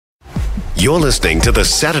You're listening to the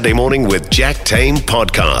Saturday Morning with Jack Tame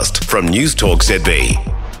podcast from News Talk ZB.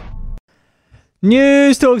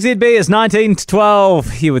 News Talk ZB is 19 to 12.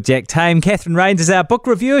 Here with Jack Tame. Catherine Raynes is our book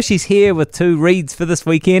reviewer. She's here with 2 reads for this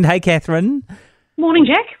weekend. Hey, Catherine. Morning,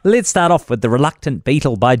 Jack. Let's start off with The Reluctant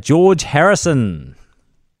Beatle by George Harrison.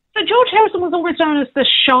 So George Harrison was always known as the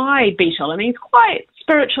shy Beatle, and he's quite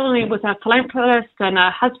spiritual, and he was a philanthropist and a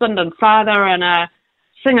husband and father and a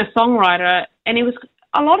singer-songwriter, and he was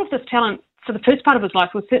a lot of this talent for the first part of his life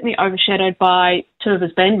was certainly overshadowed by 2 of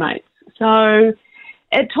his bandmates. So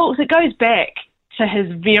it goes back to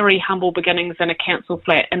his very humble beginnings in a council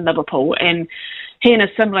flat in Liverpool, and he and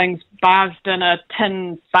his siblings bathed in a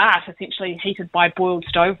tin bath, essentially heated by boiled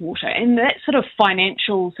stove water. And that sort of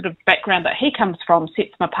financial sort of background that he comes from sets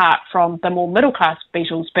him apart from the more middle-class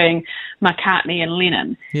Beatles being McCartney and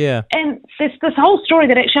Lennon. Yeah. And there's this whole story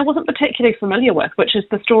that actually I wasn't particularly familiar with, which is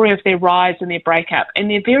the story of their rise and their breakup in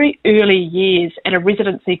their very early years at a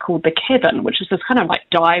residency called The Cabin, which is this kind of like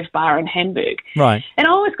dive bar in Hamburg. Right. And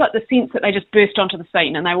I always got the sense that they just burst onto the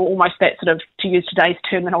scene and they were almost that sort of, to use today's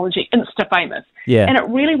terminology, insta-famous. Yeah. And it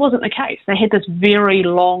really wasn't the case. They had this very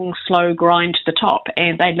long, slow grind to the top,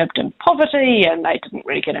 and they lived in poverty, and they didn't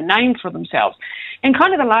really get a name for themselves. And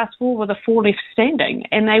kind of the last 4 were the 4 left standing,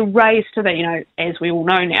 and they raised to the, as we all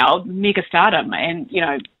know now, mega stardom and,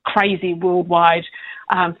 crazy worldwide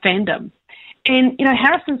fandom. And,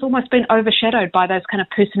 Harrison's almost been overshadowed by those kind of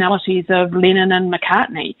personalities of Lennon and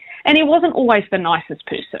McCartney. And he wasn't always the nicest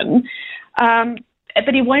person.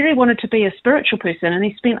 But he really wanted to be a spiritual person, and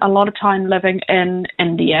he spent a lot of time living in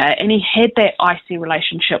India, and he had that icy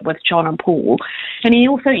relationship with John and Paul, and he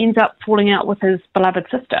also ends up falling out with his beloved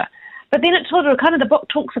sister. But then the book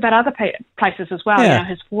talks about other places as well,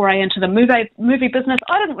 his foray into the movie business.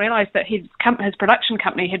 I didn't realise that his production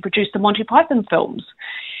company had produced the Monty Python films.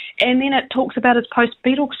 And then it talks about his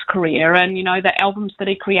post-Beatles career and, the albums that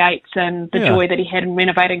he creates and the joy that he had in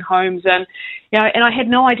renovating homes. And, and I had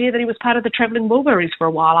no idea that he was part of the Travelling Wilburys for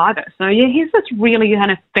a while either. So, he's this really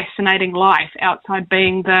kind of fascinating life outside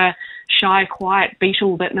being the shy, quiet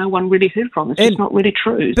Beatle that no one really heard from. It's just not really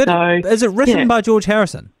true. But is it written by George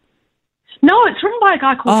Harrison? No, it's written by a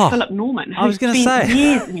guy called Philip Norman, who spent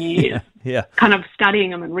years and years kind of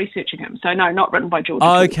studying him and researching him. So, no, not written by George.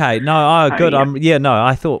 Okay, good.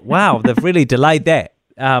 I thought, wow, they've really delayed that.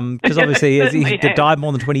 Because obviously he died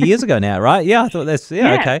more than 20 years ago now, right? Yeah, I thought that's,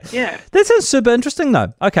 okay. Yeah. That sounds super interesting,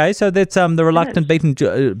 though. Okay, so that's The Reluctant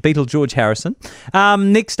Beatle, George Harrison.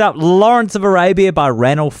 Next up, Lawrence of Arabia by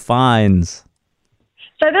Ranulph Fiennes.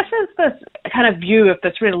 So this is this kind of view of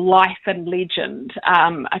this real life and legend,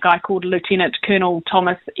 a guy called Lieutenant Colonel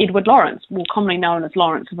Thomas Edward Lawrence, more commonly known as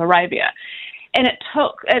Lawrence of Arabia. And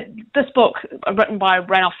this book, written by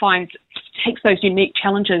Ranulph Fiennes, takes those unique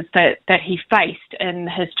challenges that he faced in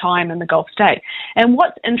his time in the Gulf state. And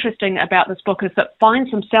what's interesting about this book is that Fiennes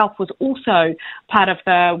himself was also part of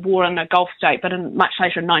the war in the Gulf state, but much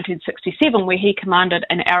later in 1967, where he commanded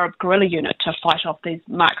an Arab guerrilla unit to fight off these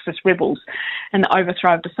Marxist rebels in the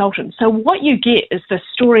overthrow of the Sultan. So what you get is the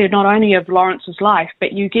story not only of Lawrence's life,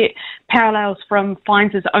 but you get parallels from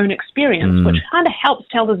Fiennes' own experience, which kind of helps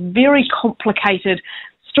tell this very complicated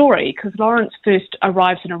story, because Lawrence first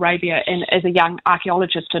arrives in Arabia as a young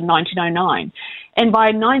archaeologist in 1909. And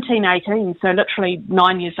by 1918, so literally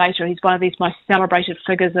 9 years later, he's one of these most celebrated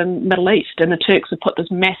figures in the Middle East. And the Turks have put this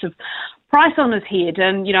massive price on his head.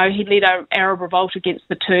 And, he led an Arab revolt against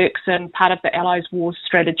the Turks and part of the Allies' war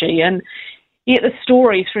strategy. And yet the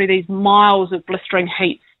story through these miles of blistering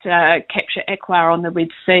heats to capture Aqaba on the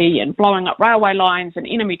Red Sea and blowing up railway lines and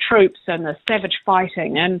enemy troops and the savage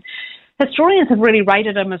fighting. And historians have really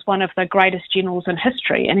rated him as one of the greatest generals in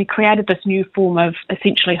history, and he created this new form of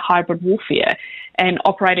essentially hybrid warfare and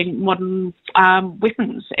operating modern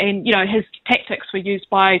weapons. And, his tactics were used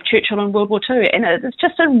by Churchill in World War II. And it's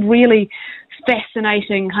just a really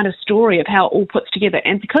fascinating kind of story of how it all puts together.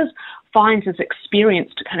 And because Fiennes has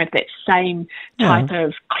experienced kind of that same type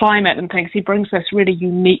of climate and things, he brings this really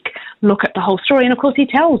unique look at the whole story. And of course, he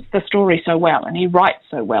tells the story so well and he writes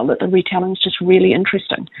so well that the retelling is just really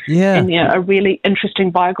interesting. Yeah. And a really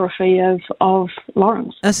interesting biography of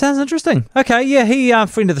Lawrence. That sounds interesting. Okay, he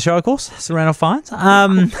friend of the show, of course, Ranulph Fiennes.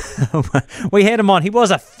 We had him on. He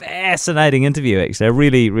was a fascinating interview, actually. I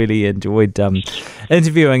really, really enjoyed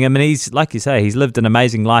interviewing him. And he's, like you say, he's lived an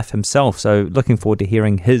amazing life himself. So looking forward to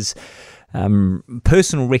hearing his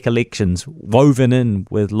personal recollections woven in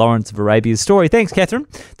with Lawrence of Arabia's story. Thanks, Catherine.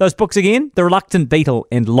 Those books again, The Reluctant Beatle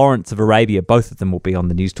and Lawrence of Arabia, both of them will be on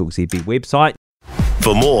the News Talk ZB website.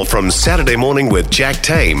 For more from Saturday Morning with Jack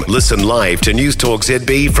Tame, listen live to News Talk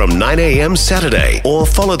ZB from 9 a.m. Saturday or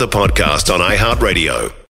follow the podcast on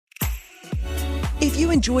iHeartRadio. If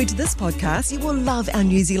you enjoyed this podcast, you will love our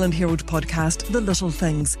New Zealand Herald podcast, The Little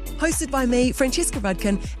Things, hosted by me, Francesca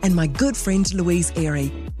Rudkin, and my good friend Louise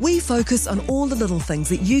Airy. We focus on all the little things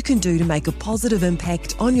that you can do to make a positive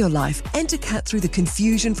impact on your life and to cut through the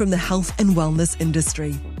confusion from the health and wellness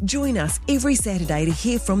industry. Join us every Saturday to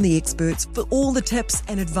hear from the experts for all the tips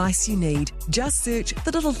and advice you need. Just search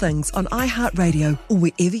The Little Things on iHeartRadio or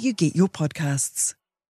wherever you get your podcasts.